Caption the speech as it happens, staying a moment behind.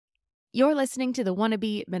You're listening to the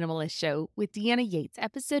Wannabe Minimalist Show with Deanna Yates,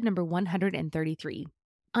 episode number 133.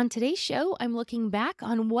 On today's show, I'm looking back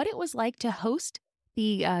on what it was like to host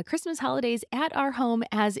the Christmas holidays at our home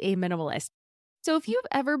as a minimalist. So, if you've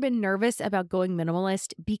ever been nervous about going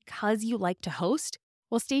minimalist because you like to host,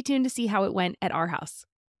 well, stay tuned to see how it went at our house.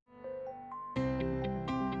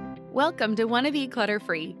 Welcome to Wanna Be Clutter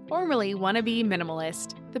Free, formerly Wanna Be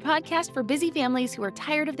Minimalist, the podcast for busy families who are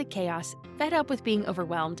tired of the chaos, fed up with being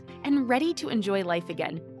overwhelmed, and ready to enjoy life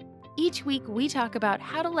again. Each week, we talk about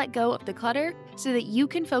how to let go of the clutter so that you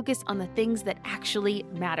can focus on the things that actually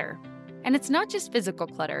matter. And it's not just physical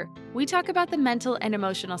clutter. We talk about the mental and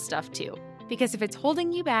emotional stuff too, because if it's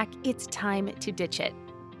holding you back, it's time to ditch it.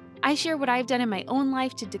 I share what I've done in my own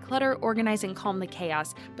life to declutter, organize, and calm the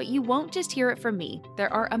chaos, but you won't just hear it from me.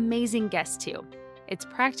 There are amazing guests too. It's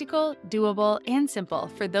practical, doable, and simple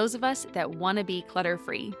for those of us that want to be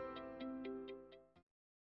clutter-free.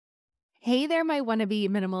 Hey there, my wannabe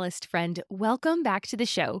minimalist friend. Welcome back to the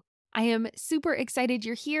show. I am super excited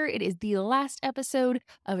you're here. It is the last episode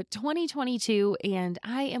of 2022, and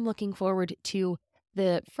I am looking forward to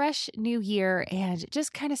the fresh new year and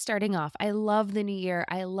just kind of starting off. I love the new year.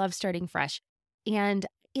 I love starting fresh. And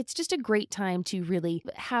it's just a great time to really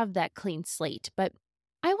have that clean slate. But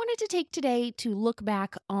I wanted to take today to look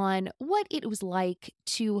back on what it was like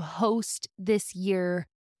to host this year.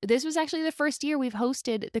 This was actually the first year we've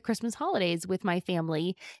hosted the Christmas holidays with my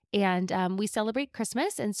family, and we celebrate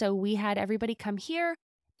Christmas. And so we had everybody come here,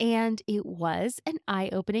 and it was an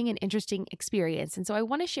eye-opening and interesting experience. And so I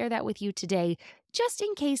want to share that with you today, just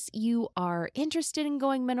in case you are interested in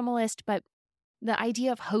going minimalist, but the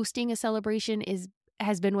idea of hosting a celebration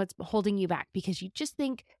has been what's holding you back because you just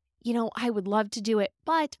think, I would love to do it,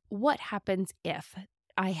 but what happens if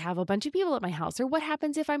I have a bunch of people at my house? Or what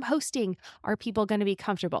happens if I'm hosting? Are people going to be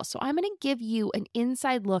comfortable? So I'm going to give you an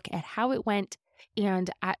inside look at how it went. And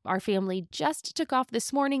our family just took off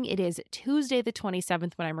this morning. It is Tuesday, the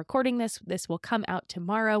 27th when I'm recording this. This will come out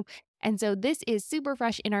tomorrow. And so this is super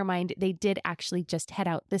fresh in our mind. They did actually just head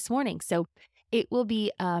out this morning. So it will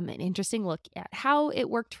be an interesting look at how it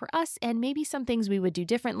worked for us and maybe some things we would do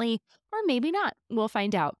differently or maybe not. We'll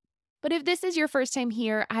find out. But if this is your first time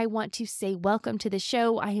here, I want to say welcome to the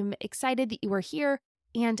show. I am excited that you are here,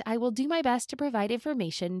 and I will do my best to provide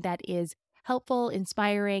information that is helpful,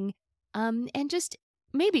 inspiring, and just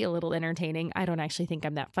maybe a little entertaining. I don't actually think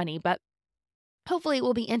I'm that funny, but hopefully it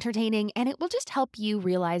will be entertaining, and it will just help you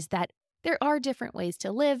realize that there are different ways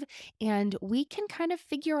to live, and we can kind of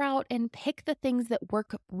figure out and pick the things that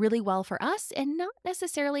work really well for us and not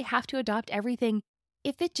necessarily have to adopt everything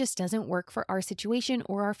if it just doesn't work for our situation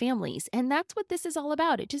or our families. And that's what this is all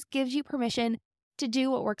about. It just gives you permission to do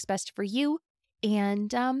what works best for you.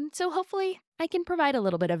 And so hopefully I can provide a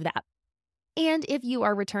little bit of that. And if you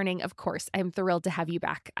are returning, of course, I'm thrilled to have you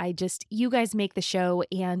back. You guys make the show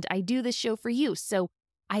and I do this show for you. So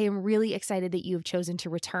I am really excited that you have chosen to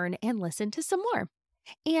return and listen to some more.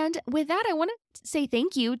 And with that, I want to say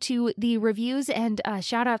thank you to the reviews and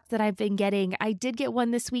shout outs that I've been getting. I did get one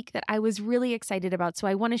this week that I was really excited about, so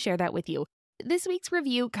I want to share that with you. This week's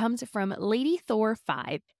review comes from Lady Thor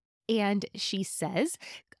 5, and she says,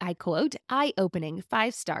 I quote, eye-opening,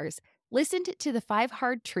 5 stars. Listened to the 5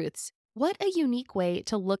 hard truths. What a unique way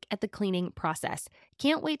to look at the cleaning process.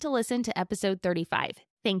 Can't wait to listen to episode 35.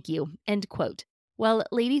 Thank you, end quote. Well,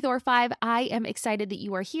 Lady Thor 5, I am excited that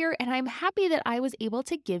you are here, and I'm happy that I was able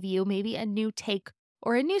to give you maybe a new take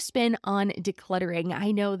or a new spin on decluttering.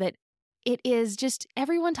 I know that it is just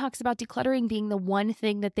everyone talks about decluttering being the one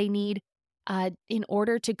thing that they need in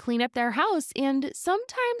order to clean up their house, and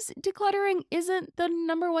sometimes decluttering isn't the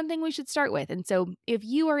number one thing we should start with. And so if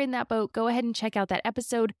you are in that boat, go ahead and check out that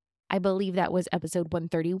episode. I believe that was episode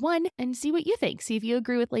 131, and see what you think. See if you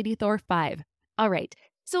agree with Lady Thor 5. All right.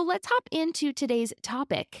 So let's hop into today's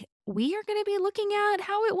topic. We are going to be looking at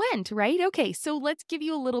how it went, right? Okay, so let's give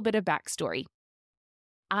you a little bit of backstory.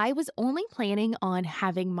 I was only planning on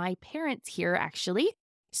having my parents here, actually.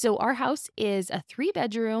 So our house is a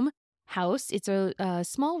 3-bedroom house. It's a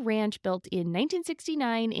small ranch built in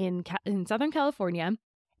 1969 in Southern California.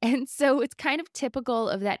 And so it's kind of typical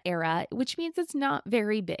of that era, which means it's not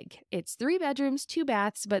very big. It's 3 bedrooms, 2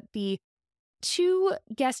 baths, but the 2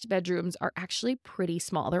 guest bedrooms are actually pretty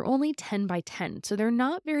small. They're only 10 by 10, so they're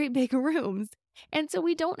not very big rooms. And so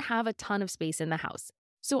we don't have a ton of space in the house.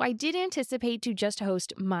 So I did anticipate to just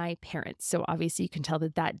host my parents. So obviously you can tell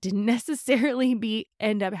that didn't necessarily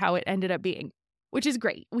end up how it ended up being, which is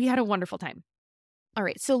great. We had a wonderful time. All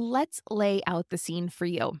right, so let's lay out the scene for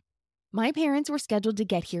you. My parents were scheduled to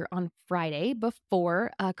get here on Friday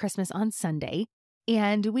before Christmas on Sunday.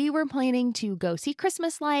 And we were planning to go see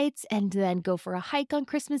Christmas lights and then go for a hike on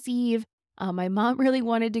Christmas Eve. My mom really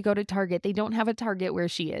wanted to go to Target. They don't have a Target where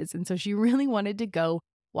she is. And so she really wanted to go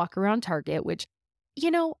walk around Target, which,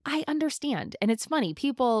 I understand. And it's funny.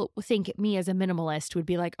 People think me as a minimalist would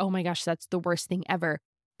be like, oh my gosh, that's the worst thing ever.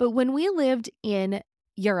 But when we lived in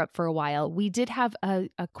Europe for a while, we did have a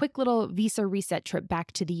quick little visa reset trip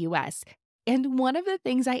back to the US. And one of the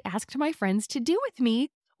things I asked my friends to do with me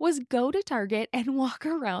was go to Target and walk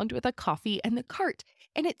around with a coffee and the cart.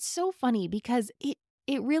 And it's so funny because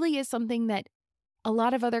it really is something that a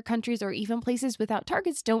lot of other countries or even places without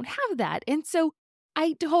Targets don't have that. And so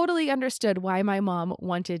I totally understood why my mom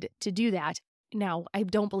wanted to do that. Now, I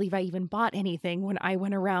don't believe I even bought anything when I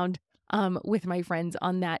went around with my friends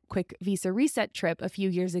on that quick visa reset trip a few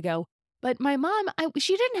years ago. But my mom,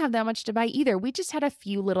 she didn't have that much to buy either. We just had a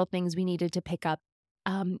few little things we needed to pick up.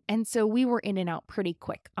 And so we were in and out pretty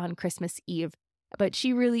quick on Christmas Eve. But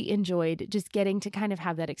she really enjoyed just getting to kind of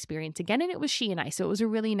have that experience again. And it was she and I. So it was a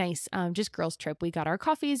really nice just girls trip. We got our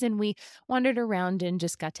coffees and we wandered around and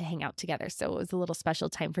just got to hang out together. So it was a little special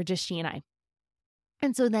time for just she and I.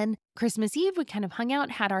 And so then Christmas Eve, we kind of hung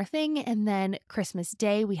out, had our thing. And then Christmas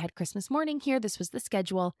Day, we had Christmas morning here. This was the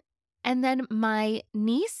schedule. And then my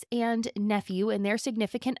niece and nephew and their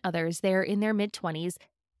significant others, they're in their mid-20s,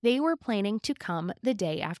 they were planning to come the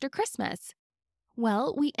day after Christmas.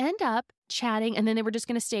 Well, we end up chatting, and then they were just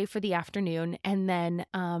going to stay for the afternoon. And then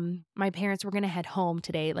my parents were going to head home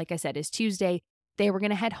today. Like I said, is Tuesday. They were going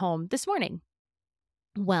to head home this morning.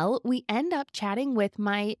 Well, we end up chatting with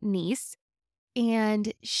my niece,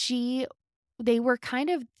 and they were kind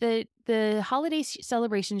of the holiday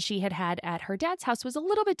celebration she had at her dad's house was a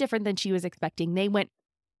little bit different than she was expecting. They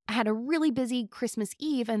had a really busy Christmas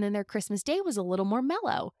Eve, and then their Christmas Day was a little more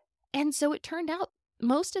mellow. And so it turned out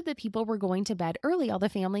most of the people were going to bed early. All the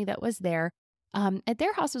family that was there at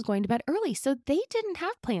their house was going to bed early. So they didn't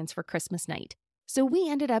have plans for Christmas night. So we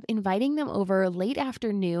ended up inviting them over late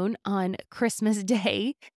afternoon on Christmas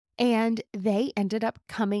Day, and they ended up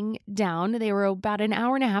coming down. They were about an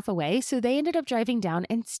hour and a half away. So they ended up driving down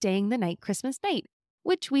and staying the night Christmas night,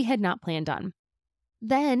 which we had not planned on.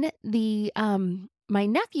 Then my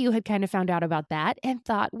nephew had kind of found out about that and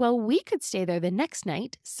thought, well, we could stay there the next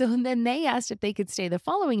night. So then they asked if they could stay the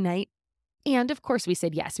following night. And of course we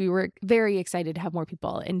said yes. We were very excited to have more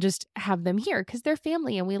people and just have them here because they're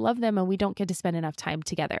family and we love them and we don't get to spend enough time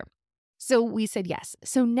together. So we said yes.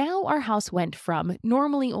 So now our house went from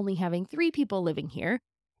normally only having 3 people living here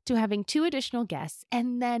to having 2 additional guests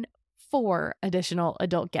and then 4 additional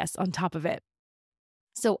adult guests on top of it.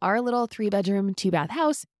 So our little 3-bedroom, 2-bath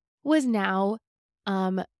house was now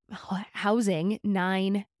housing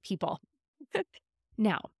 9 people.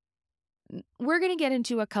 Now, we're going to get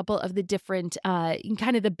into a couple of the different,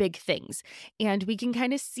 kind of the big things, and we can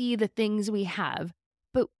kind of see the things we have,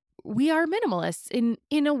 but we are minimalists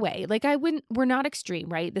in a way. Like we're not extreme,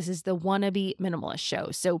 right? This is the wannabe minimalist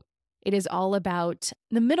show. So it is all about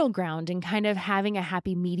the middle ground and kind of having a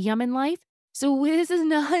happy medium in life. So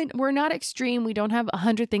we're not extreme. We don't have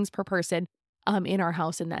 100 things per person in our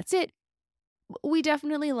house and that's it. We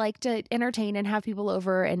definitely like to entertain and have people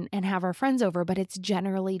over and have our friends over, but it's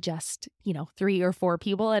generally just, 3 or 4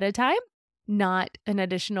 people at a time, not an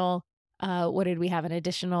additional, what did we have? An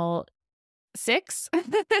additional 6?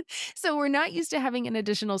 So we're not used to having an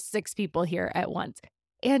additional 6 people here at once.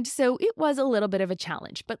 And so it was a little bit of a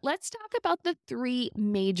challenge, but let's talk about the 3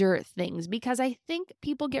 major things, because I think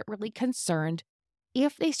people get really concerned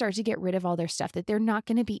if they start to get rid of all their stuff that they're not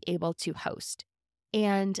going to be able to host.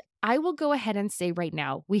 And I will go ahead and say right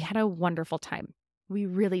now, we had a wonderful time. We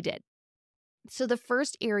really did. So the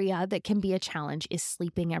first area that can be a challenge is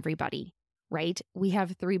sleeping everybody, right? We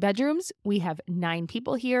have 3 bedrooms. We have 9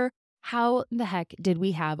 people here. How the heck did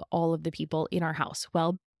we have all of the people in our house?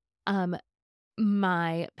 Well,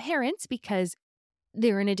 my parents, because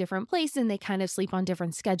they're in a different place and they kind of sleep on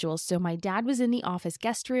different schedules. So my dad was in the office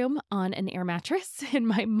guest room on an air mattress, and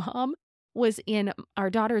my mom was in our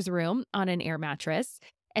daughter's room on an air mattress.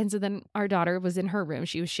 And so then our daughter was in her room.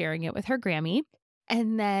 She was sharing it with her Grammy.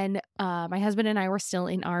 And then my husband and I were still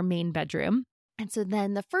in our main bedroom. And so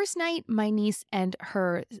then the first night, my niece and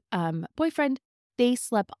her boyfriend, they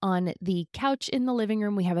slept on the couch in the living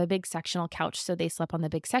room. We have a big sectional couch, so they slept on the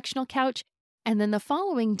big sectional couch. And then the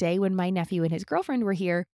following day, when my nephew and his girlfriend were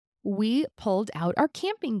here, we pulled out our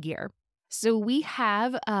camping gear. So we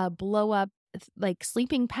have blow-up like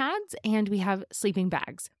sleeping pads and we have sleeping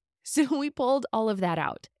bags. So we pulled all of that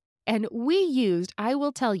out. And I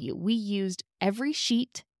will tell you, we used every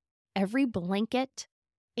sheet, every blanket,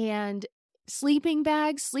 and sleeping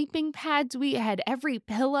bags, sleeping pads. We had every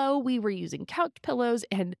pillow. We were using couch pillows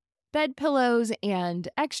and bed pillows and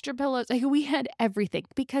extra pillows. Like we had everything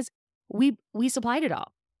because we supplied it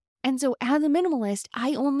all. And so as a minimalist,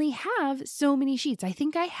 I only have so many sheets.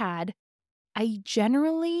 I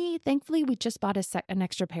generally, thankfully, we just bought an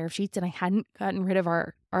extra pair of sheets and I hadn't gotten rid of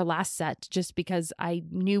our last set just because I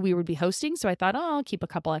knew we would be hosting. So I thought, oh, I'll keep a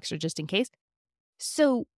couple extra just in case.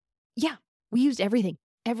 So yeah, we used everything,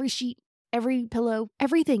 every sheet, every pillow,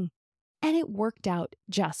 everything. And it worked out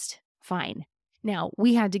just fine. Now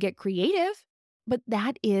we had to get creative, but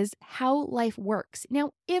that is how life works.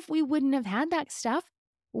 Now, if we wouldn't have had that stuff,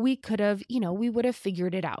 we could have, we would have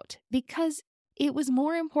figured it out because it was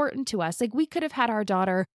more important to us. Like we could have had our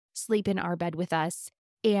daughter sleep in our bed with us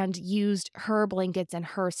and used her blankets and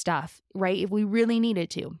her stuff, right? If we really needed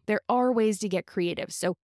to. There are ways to get creative.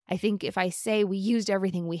 So I think if I say we used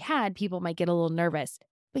everything we had, people might get a little nervous.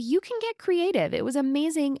 But you can get creative. It was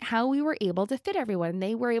amazing how we were able to fit everyone.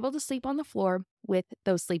 They were able to sleep on the floor with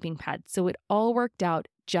those sleeping pads. So it all worked out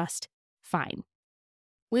just fine.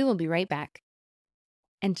 We will be right back.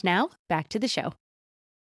 And now back to the show.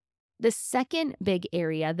 The second big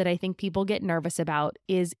area that I think people get nervous about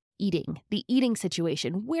is eating, the eating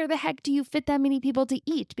situation. Where the heck do you fit that many people to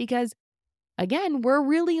eat? Because again, we're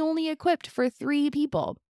really only equipped for 3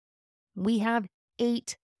 people. We have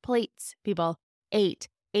 8 plates, people. 8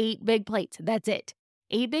 big plates. That's it.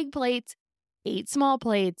 8 big plates, 8 small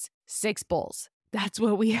plates, 6 bowls. That's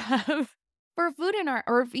what we have for food in our,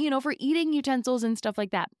 or, for eating utensils and stuff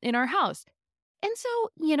like that in our house. And so,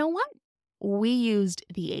 you know what? We used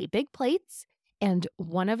the 8 big plates and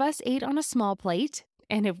one of us ate on a small plate.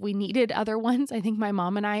 And if we needed other ones, I think my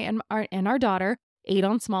mom and I and our daughter ate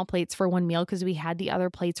on small plates for one meal because we had the other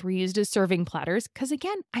plates were used as serving platters. Because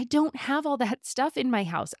again, I don't have all that stuff in my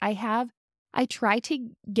house. I try to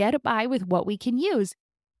get by with what we can use.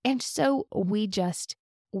 And so we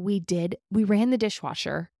ran the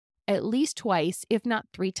dishwasher at least twice, if not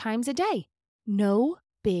 3 times a day. No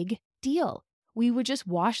big deal. We would just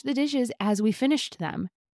wash the dishes as we finished them.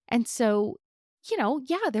 And so,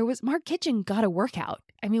 our kitchen got a workout.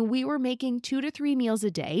 I mean, we were making 2 to 3 meals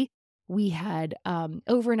a day. We had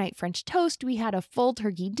overnight French toast. We had a full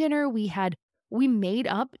turkey dinner. We made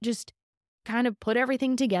up, just kind of put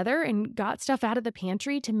everything together and got stuff out of the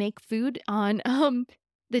pantry to make food on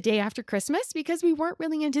the day after Christmas because we weren't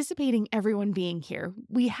really anticipating everyone being here.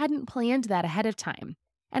 We hadn't planned that ahead of time.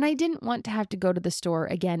 And I didn't want to have to go to the store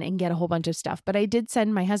again and get a whole bunch of stuff. But I did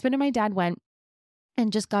send my husband and my dad went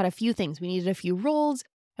and just got a few things. We needed a few rolls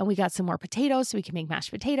and we got some more potatoes so we could make mashed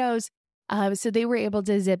potatoes. So they were able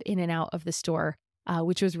to zip in and out of the store,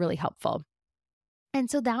 which was really helpful. And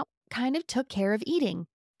so that kind of took care of eating.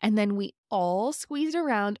 And then we all squeezed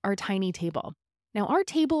around our tiny table. Now our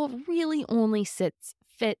table really only fits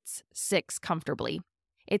 6 comfortably.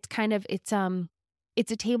 It's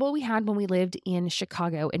a table we had when we lived in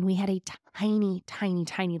Chicago, and we had a tiny, tiny,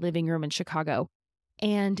 tiny living room in Chicago.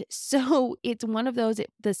 And so it's one of those,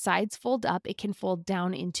 the sides fold up, it can fold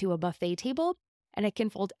down into a buffet table, and it can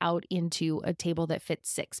fold out into a table that fits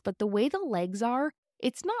 6. But the way the legs are,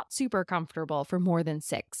 it's not super comfortable for more than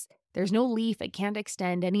 6. There's no leaf, it can't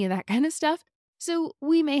extend, any of that kind of stuff. So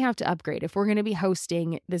we may have to upgrade. If we're going to be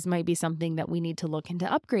hosting, this might be something that we need to look into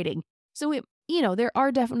upgrading. So there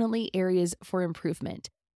are definitely areas for improvement,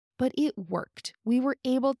 but it worked. We were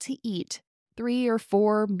able to eat 3 or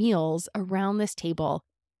 4 meals around this table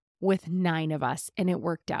with 9 of us, and it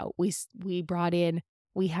worked out.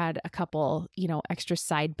 We had a couple, extra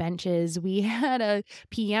side benches. We had a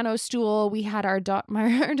piano stool. We had our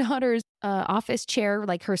daughter's office chair,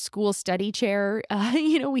 like her school study chair.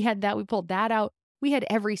 We had that. We pulled that out. We had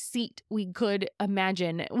every seat we could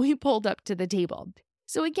imagine. We pulled up to the table.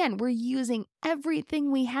 So again, we're using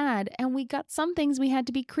everything we had, and we got some things we had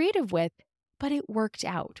to be creative with, but it worked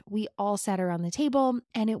out. We all sat around the table,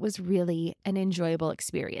 and it was really an enjoyable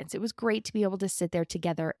experience. It was great to be able to sit there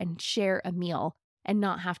together and share a meal and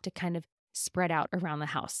not have to kind of spread out around the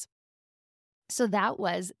house. So that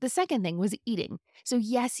was the second thing, was eating. So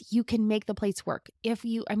yes, you can make the plates work.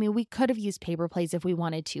 We could have used paper plates if we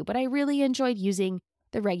wanted to, but I really enjoyed using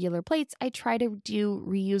the regular plates. I try to do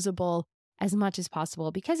reusable as much as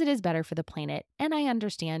possible because it is better for the planet. And I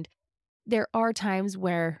understand there are times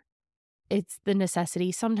where it's the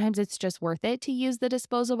necessity. Sometimes it's just worth it to use the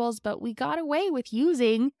disposables, but we got away with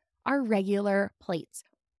using our regular plates.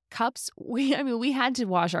 Cups, we had to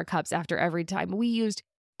wash our cups after every time. We used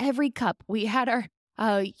every cup. We had our,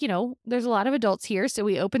 there's a lot of adults here, so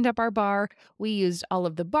we opened up our bar. We used all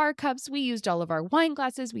of the bar cups. We used all of our wine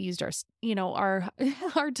glasses. We used our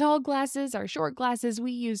tall glasses, our short glasses.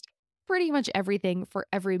 We used pretty much everything for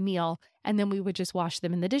every meal. And then we would just wash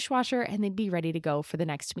them in the dishwasher and they'd be ready to go for the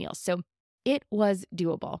next meal. So it was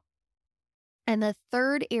doable. And the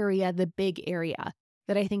third area, the big area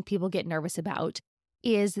that I think people get nervous about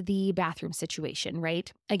is the bathroom situation,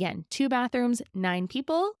 right? Again, 2 bathrooms, 9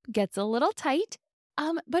 people gets a little tight.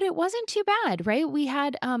 But it wasn't too bad, right? We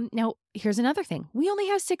had, now here's another thing. We only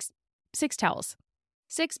have six towels,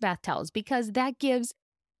 6 bath towels, because that gives,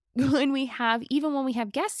 even when we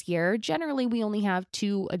have guests here, generally we only have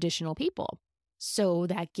 2 additional people. So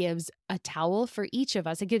that gives a towel for each of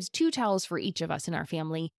us. It gives 2 towels for each of us in our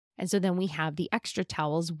family. And so then we have the extra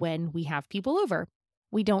towels when we have people over.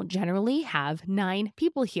 We don't generally have 9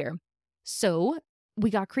 people here. So we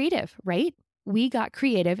got creative, right? We got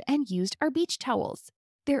creative and used our beach towels.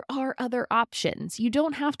 There are other options. You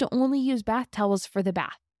don't have to only use bath towels for the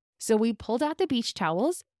bath. So we pulled out the beach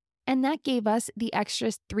towels, and that gave us the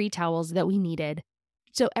extra 3 towels that we needed.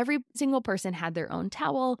 So every single person had their own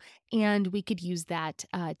towel, and we could use that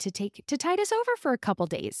to tide us over for a couple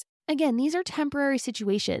days. Again, these are temporary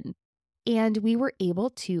situations, and we were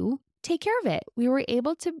able to take care of it. We were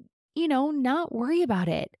able to, not worry about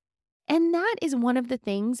it. And that is one of the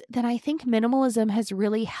things that I think minimalism has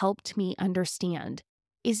really helped me understand,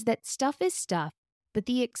 is that stuff is stuff, but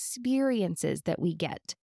the experiences that we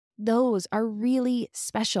get, those are really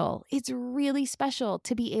special. It's really special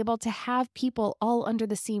to be able to have people all under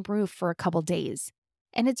the same roof for a couple days.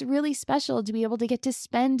 And it's really special to be able to get to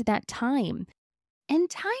spend that time. And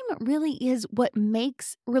time really is what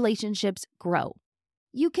makes relationships grow.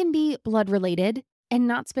 You can be blood related and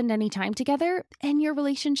not spend any time together, and your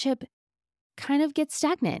relationship kind of gets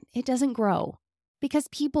stagnant. It doesn't grow because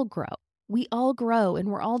people grow. We all grow and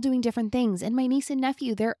we're all doing different things. And my niece and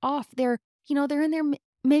nephew, they're off. They're in their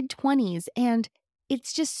mid-20s, and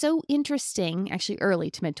it's just so interesting, actually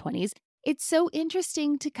early to mid-20s. It's so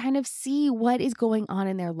interesting to kind of see what is going on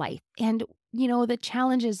in their life and, the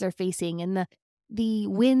challenges they're facing and the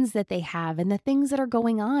wins that they have and the things that are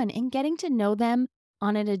going on, and getting to know them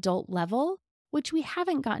on an adult level, which we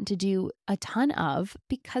haven't gotten to do a ton of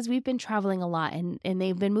because we've been traveling a lot and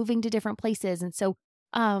they've been moving to different places. And so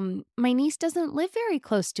my niece doesn't live very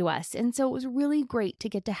close to us. And so it was really great to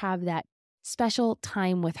get to have that special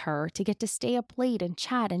time with her, to get to stay up late and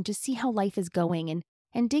chat and just see how life is going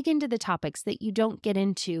and dig into the topics that you don't get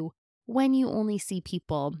into when you only see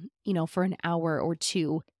people, for an hour or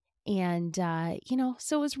 2. And,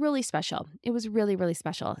 so it was really special. It was really, really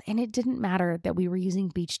special. And it didn't matter that we were using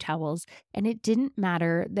beach towels, and it didn't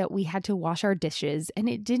matter that we had to wash our dishes, and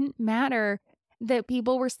it didn't matter that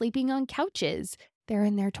people were sleeping on couches. They're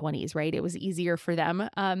in their 20s, right? It was easier for them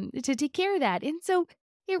to take care of that. And so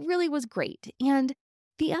it really was great. And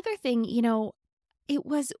the other thing, it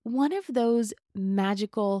was one of those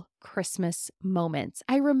magical Christmas moments.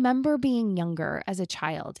 I remember being younger as a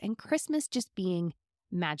child and Christmas just being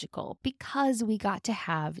magical because we got to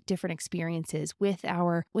have different experiences with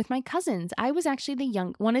my cousins. I was actually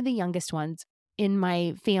one of the youngest ones in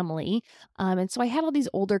my family. And so I had all these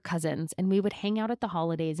older cousins, and we would hang out at the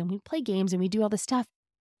holidays and we'd play games and we'd do all this stuff.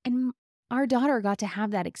 And our daughter got to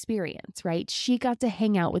have that experience, right? She got to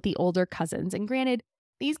hang out with the older cousins. And granted,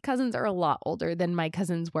 these cousins are a lot older than my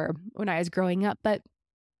cousins were when I was growing up, but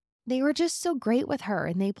they were just so great with her,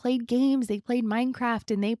 and they played games, they played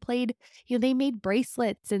Minecraft, and they played, they made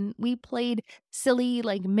bracelets, and we played silly,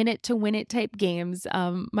 like minute to win it type games.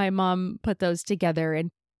 My mom put those together,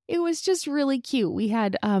 and it was just really cute. We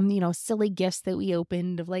had, silly gifts that we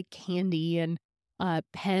opened of like candy and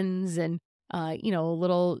pens and,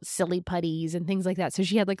 little silly putties and things like that. So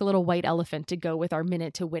she had like a little white elephant to go with our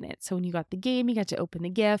minute to win it. So when you got the game, you got to open the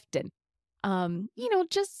gift, and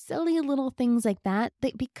just silly little things like that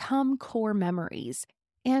become core memories.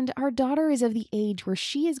 And our daughter is of the age where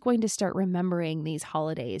she is going to start remembering these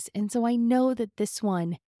holidays. And so I know that this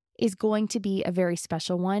one is going to be a very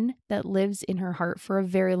special one that lives in her heart for a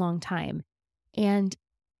very long time. And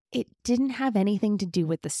it didn't have anything to do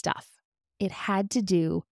with the stuff. It had to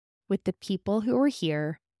do with the people who were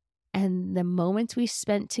here and the moments we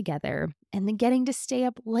spent together, and the getting to stay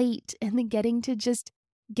up late, and the getting to just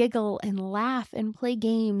giggle and laugh and play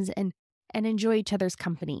games and enjoy each other's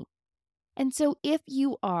company. And so if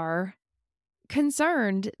you are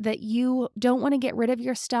concerned that you don't want to get rid of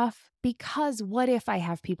your stuff because what if I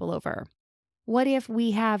have people over? What if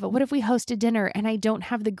we host a dinner and I don't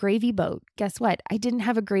have the gravy boat? Guess what? I didn't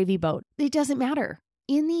have a gravy boat. It doesn't matter.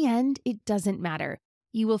 In the end, it doesn't matter.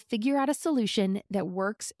 You will figure out a solution that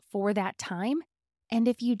works for that time. And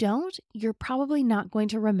if you don't, you're probably not going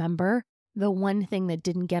to remember the one thing that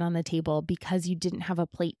didn't get on the table because you didn't have a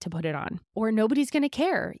plate to put it on. Or nobody's going to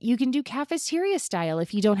care. You can do cafeteria style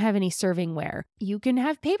if you don't have any servingware. You can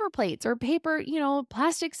have paper plates or paper,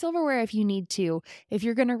 plastic silverware if you need to, if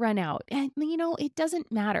you're going to run out. And, it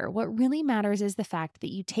doesn't matter. What really matters is the fact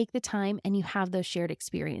that you take the time and you have those shared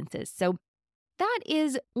experiences. So that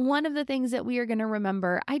is one of the things that we are going to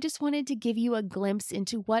remember. I just wanted to give you a glimpse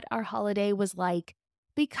into what our holiday was like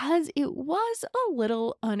because it was a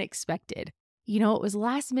little unexpected. It was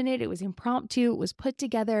last minute, it was impromptu, it was put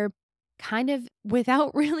together kind of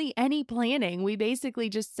without really any planning. We basically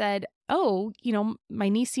just said, oh, my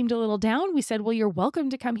niece seemed a little down. We said, well, you're welcome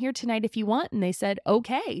to come here tonight if you want. And they said,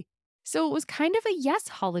 okay. So it was kind of a yes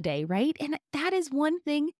holiday, right? And that is one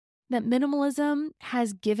thing that minimalism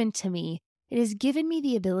has given to me. It has given me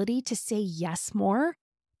the ability to say yes more,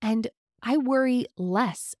 and I worry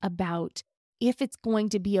less about if it's going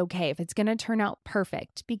to be okay, if it's going to turn out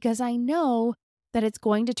perfect, because I know that it's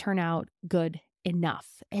going to turn out good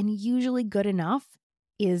enough. And usually good enough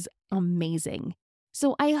is amazing.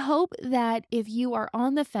 So I hope that if you are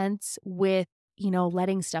on the fence with,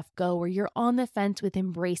 letting stuff go, or you're on the fence with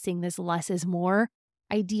embracing this less is more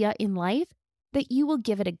idea in life, that you will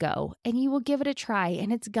give it a go and you will give it a try.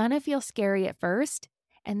 And it's going to feel scary at first.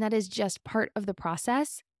 And that is just part of the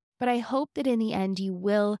process. But I hope that in the end, you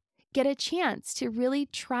will get a chance to really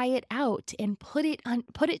try it out and put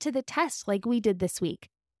it to the test like we did this week.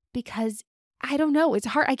 Because I don't know, it's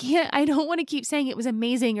hard. I don't want to keep saying it was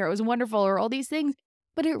amazing or it was wonderful or all these things,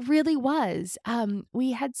 but it really was.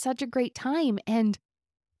 We had such a great time and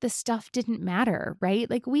the stuff didn't matter, right?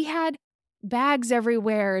 Like we had bags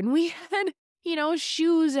everywhere and we had,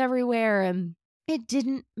 shoes everywhere and it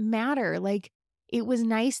didn't matter. Like it was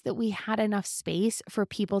nice that we had enough space for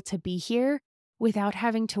people to be here without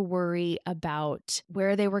having to worry about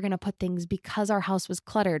where they were going to put things because our house was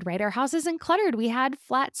cluttered, right? Our house isn't cluttered. We had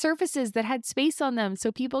flat surfaces that had space on them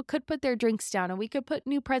so people could put their drinks down and we could put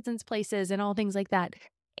new presents places and all things like that.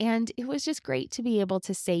 And it was just great to be able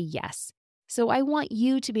to say yes. So I want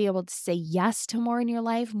you to be able to say yes to more in your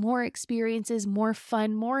life, more experiences, more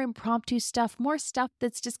fun, more impromptu stuff, more stuff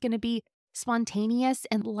that's just going to be spontaneous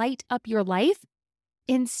and light up your life.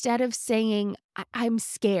 Instead of saying, I'm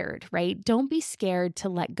scared, right? Don't be scared to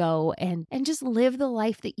let go and just live the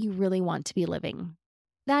life that you really want to be living.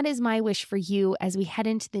 That is my wish for you as we head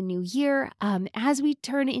into the new year. As we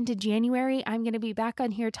turn into January, I'm going to be back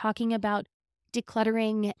on here talking about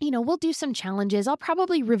decluttering. We'll do some challenges. I'll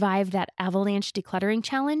probably revive that avalanche decluttering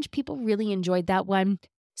challenge. People really enjoyed that one.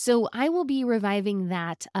 So I will be reviving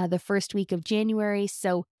that the first week of January.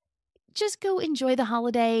 So just go enjoy the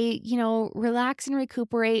holiday, relax and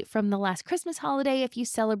recuperate from the last Christmas holiday if you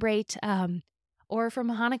celebrate, or from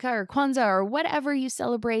Hanukkah or Kwanzaa or whatever you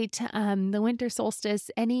celebrate, the winter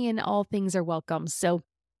solstice. Any and all things are welcome. So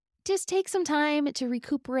just take some time to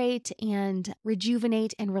recuperate and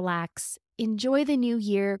rejuvenate and relax. Enjoy the new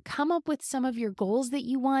year. Come up with some of your goals that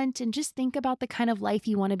you want and just think about the kind of life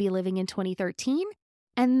you want to be living in 2013.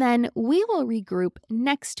 And then we will regroup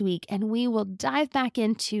next week and we will dive back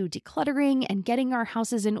into decluttering and getting our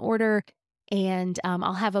houses in order. And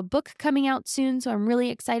I'll have a book coming out soon. So I'm really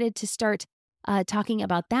excited to start talking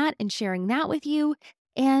about that and sharing that with you.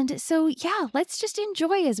 And so, yeah, let's just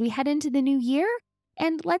enjoy as we head into the new year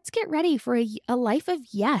and let's get ready for a life of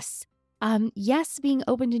yes. Yes, being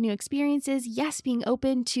open to new experiences. Yes, being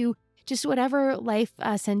open to just whatever life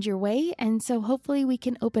sends your way. And so hopefully we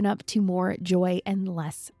can open up to more joy and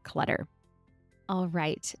less clutter. All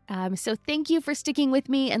right. So thank you for sticking with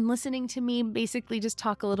me and listening to me basically just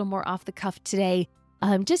talk a little more off the cuff today.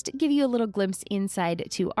 Just to give you a little glimpse inside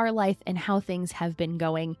to our life and how things have been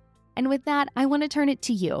going. And with that, I want to turn it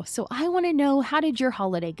to you. So I want to know, how did your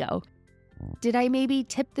holiday go? Did I maybe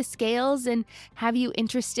tip the scales and have you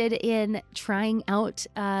interested in trying out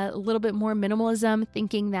a little bit more minimalism,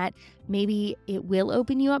 thinking that maybe it will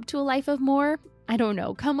open you up to a life of more? I don't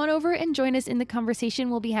know. Come on over and join us in the conversation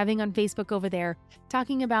we'll be having on Facebook over there,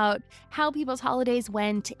 talking about how people's holidays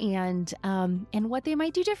went and what they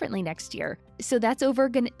might do differently next year. So that's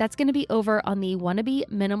going to be over on the Wannabe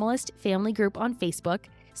Minimalist family group on Facebook.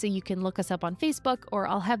 So you can look us up on Facebook, or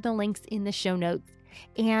I'll have the links in the show notes.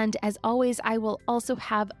 And as always, I will also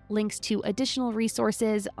have links to additional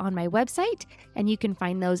resources on my website, and you can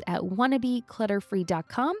find those at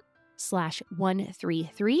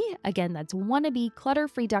wannabeclutterfree.com/133. Again, that's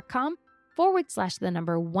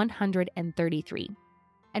wannabeclutterfree.com/133.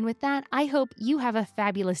 And with that, I hope you have a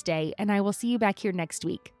fabulous day, and I will see you back here next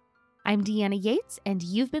week. I'm Deanna Yates, and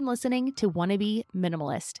you've been listening to Wannabe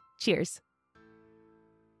Minimalist. Cheers.